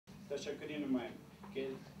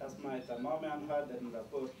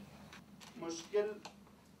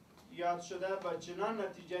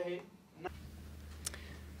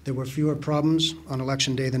There were fewer problems on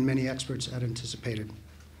election day than many experts had anticipated.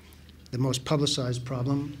 The most publicized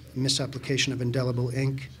problem, misapplication of indelible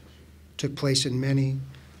ink, took place in many,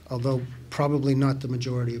 although probably not the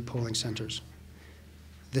majority of polling centers.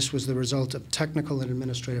 This was the result of technical and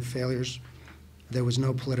administrative failures. There was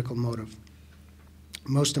no political motive.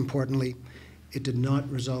 Most importantly, it did not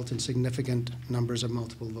result in significant numbers of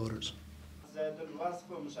multiple voters.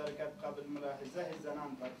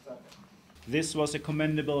 This was a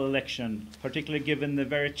commendable election, particularly given the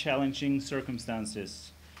very challenging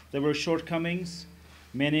circumstances. There were shortcomings,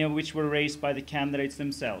 many of which were raised by the candidates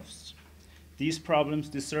themselves. These problems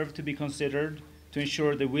deserve to be considered to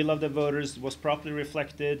ensure the will of the voters was properly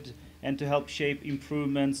reflected and to help shape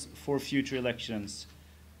improvements for future elections.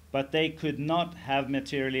 But they could not have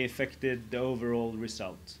materially affected the overall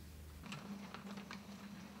result.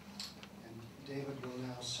 And David will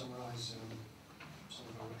now summarize some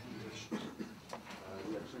of our recommendations.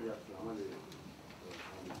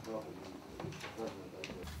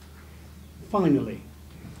 Finally,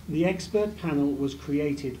 the expert panel was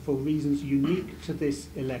created for reasons unique to this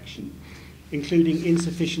election, including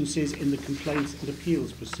insufficiencies in the complaints and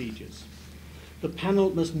appeals procedures. The panel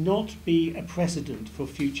must not be a precedent for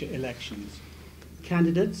future elections.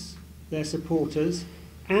 Candidates, their supporters,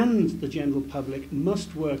 and the general public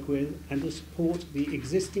must work with and support the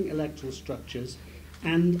existing electoral structures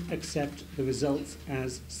and accept the results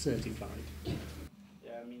as certified.